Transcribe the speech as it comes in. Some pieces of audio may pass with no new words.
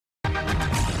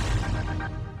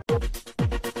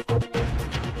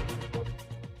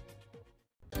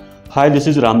Hi, this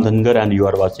is Ram Dhangar and you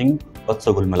are watching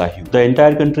vatsgulmalive. The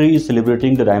entire country is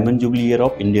celebrating the Diamond Jubilee year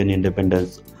of Indian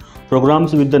independence.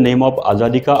 Programs with the name of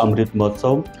Azadi Ka Amrit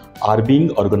Mahotsav are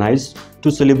being organized to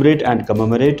celebrate and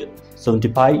commemorate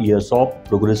 75 years of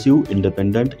progressive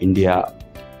independent India.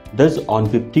 Thus, on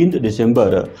 15th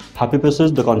December, Happy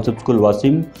Passes the Concept School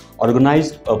Wasim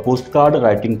organized a postcard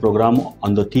writing program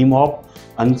on the theme of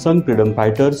Unsung Freedom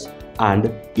Fighters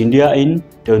and India in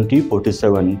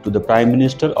 2047 to the Prime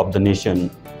Minister of the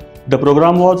nation. The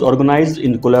program was organized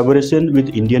in collaboration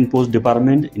with Indian Post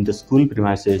Department in the school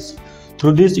premises.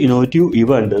 Through this innovative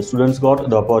event, students got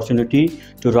the opportunity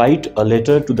to write a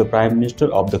letter to the Prime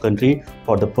Minister of the country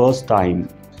for the first time.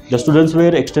 The students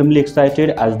were extremely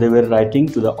excited as they were writing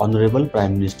to the Honorable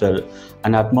Prime Minister.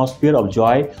 An atmosphere of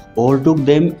joy overtook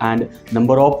them and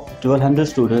number of 1200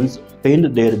 students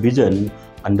penned their vision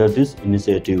under this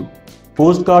initiative.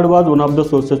 Postcard was one of the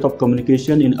sources of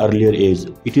communication in earlier age.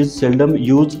 It is seldom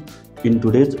used in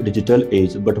today's digital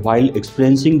age, but while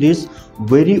experiencing this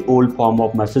very old form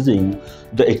of messaging,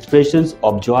 the expressions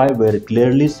of joy were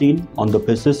clearly seen on the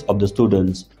faces of the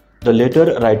students. The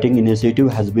letter writing initiative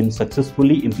has been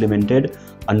successfully implemented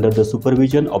under the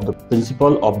supervision of the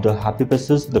principal of the Happy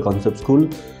Passes the Concept School,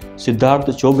 Siddharth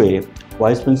Chobe,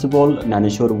 Vice Principal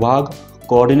Naneshwar Wagh,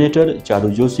 Coordinator Charu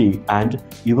Joshi and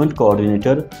Event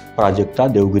Coordinator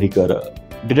Prajakta Devgirikar.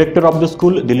 Director of the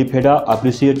school Dilip Heda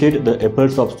appreciated the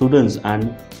efforts of students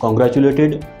and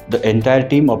congratulated the entire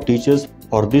team of teachers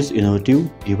for this innovative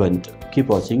event. Keep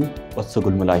watching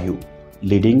vatsgulmalive,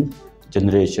 leading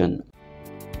generation.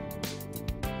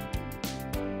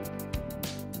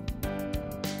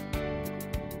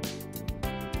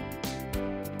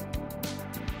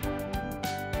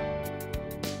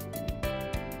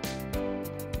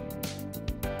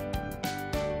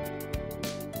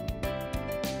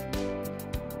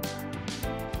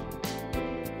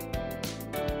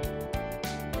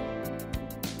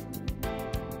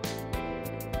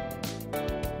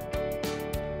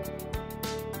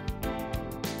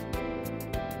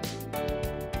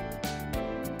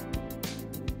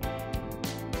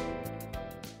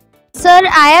 Sir,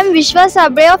 I am Vishwa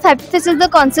Sabre of Happy Passes the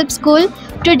Concept School.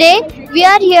 Today we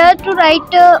are here to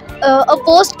write a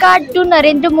postcard to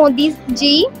Narendra Modi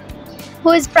ji, who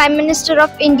is Prime Minister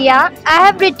of India. I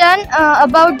have written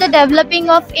about the developing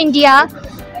of India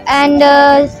and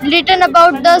written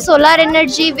about the solar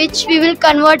energy which we will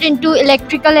convert into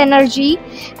electrical energy,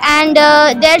 and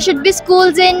there should be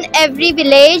schools in every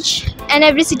village and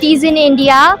every cities in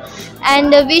India,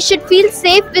 and we should feel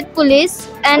safe with police.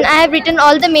 And I have written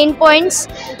all the main points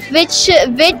which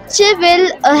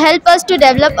will help us to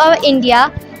develop our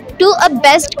India to a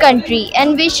best country,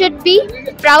 and we should be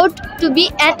proud to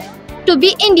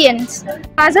be Indians.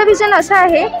 माझा vision असा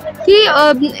आहे की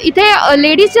इथे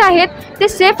ladies जे आहेत ते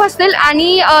safe असतील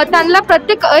आणि त्यांना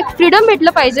प्रत्येक एक फ्रीडम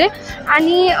भेटलं पाहिजे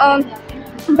आणि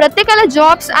प्रत्येकाला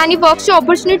जॉब्स आणि वर्कची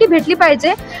ऑपॉर्च्युनिटी भेटली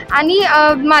पाहिजे आणि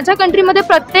माझ्या कंट्रीमध्ये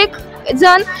प्रत्येक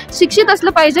जण शिक्षित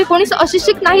असलं पाहिजे, कोणीच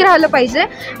अशिक्षित नाही राहिलं पाहिजे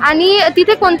आणि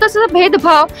तिथे कोणताच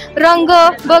भेदभाव रंग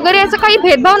वगैरे याचा काही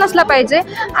भेदभाव नसला पाहिजे.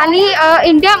 आणि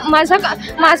इंडिया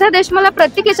माझा देश मला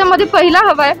प्रत्येक याच्यामध्ये पहिला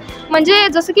हवा आहे, म्हणजे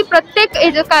जसं की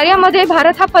प्रत्येक कार्यामध्ये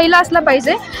भारत हा पहिला असला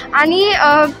पाहिजे आणि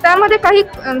त्यामध्ये काही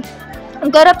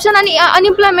करप्शन आणि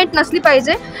अनएम्प्लॉयमेंट नसली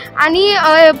पाहिजे आणि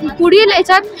पुढील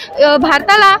याच्यात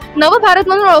भारताला नवभारत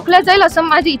म्हणून ओळखलं जाईल असं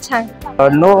माझी इच्छा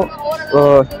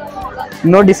आहे.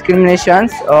 No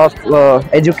discriminations of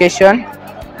education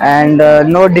and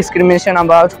no discrimination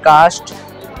about caste,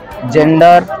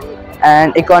 gender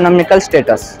and economical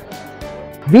status.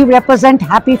 We represent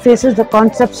Happy Faces the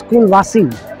Concept School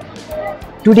Wasim.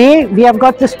 Today we have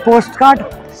got this postcard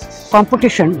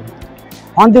competition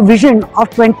on the vision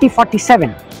of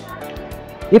 2047.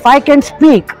 If I can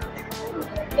speak,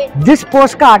 this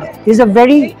postcard is a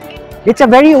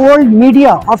very old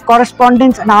media of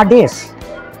correspondence in our days.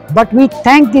 But we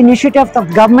thank the initiative of the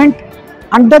government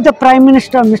under the Prime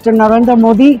Minister Mr. Narendra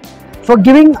Modi for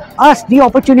giving us the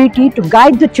opportunity to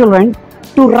guide the children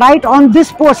to write on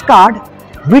this postcard,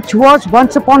 which was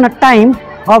once upon a time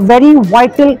a very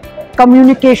vital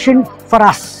communication for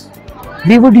us.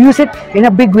 We would use it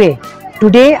in a big way.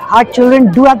 Today our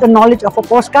children do have the knowledge of a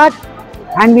postcard,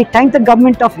 and we thank the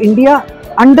government of India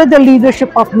under the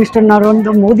leadership of Mr.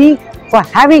 Narendra Modi for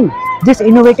having this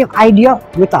innovative idea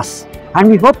with us. And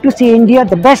we hope to see India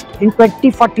the best in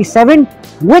 2047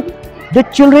 with the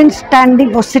children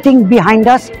standing or sitting behind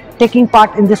us taking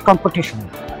part in this competition.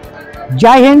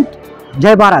 Jai Hind,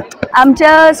 Jai Bharat.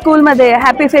 आमच्या स्कूलमध्ये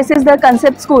happy faces the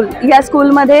concept school या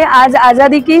स्कूलमध्ये आज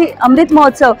आझादी की अमृत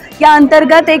महोत्सव या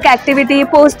अंतर्गत एक activity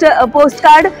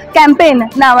postcard campaign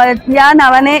या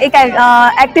नावाने एक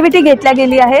ॲक्टिव्हिटी घेतल्या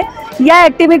गेली आहे। या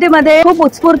ॲक्टिव्हिटीमध्ये खूप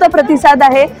उत्स्फूर्त प्रतिसाद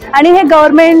आहे आणि हे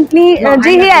गव्हर्नमेंटनी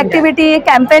जी ही ॲक्टिव्हिटी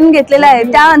कॅम्पेन घेतलेलं आहे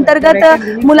त्या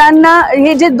अंतर्गत मुलांना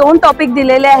हे जे 2 टॉपिक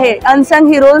दिलेले आहे, unsung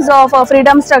heroes of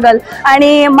freedom struggle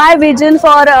आणि माय विजन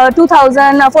फॉर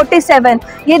 2047,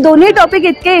 हे दोन्ही टॉपिक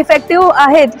इतके इफेक्टिव्ह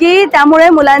आहेत की त्यामुळे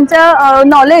मुलांचं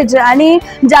नॉलेज आणि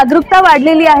जागरूकता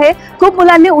वाढलेली आहे। खूप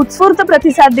मुलांनी उत्स्फूर्त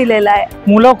प्रतिसाद दिलेला आहे।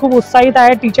 मुलं खूप उत्साहित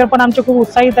आहे, टीचर पण आमचे खूप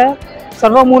उत्साहित आहे।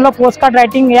 सर्व मुलं पोस्टकार्ड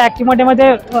रायटिंग या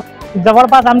ॲक्टिव्हिटीमध्ये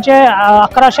जवळपास आमचे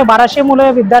 1100-1200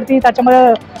 मुलं विद्यार्थी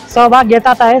त्याच्यामध्ये सहभाग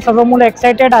घेतात आहे। सर्व मुलं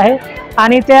एक्साइटेड आहे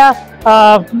आणि त्या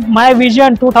माय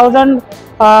विजन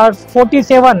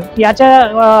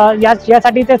 2047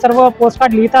 यासाठी ते सर्व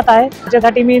पोस्टकार्ड लिहितात आहे।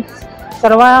 त्याच्यासाठी मी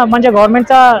सर्व म्हणजे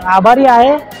गव्हर्नमेंटचा आभारी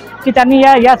आहे की त्यांनी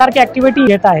यासारखी ॲक्टिव्हिटी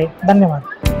घेत आहे। धन्यवाद।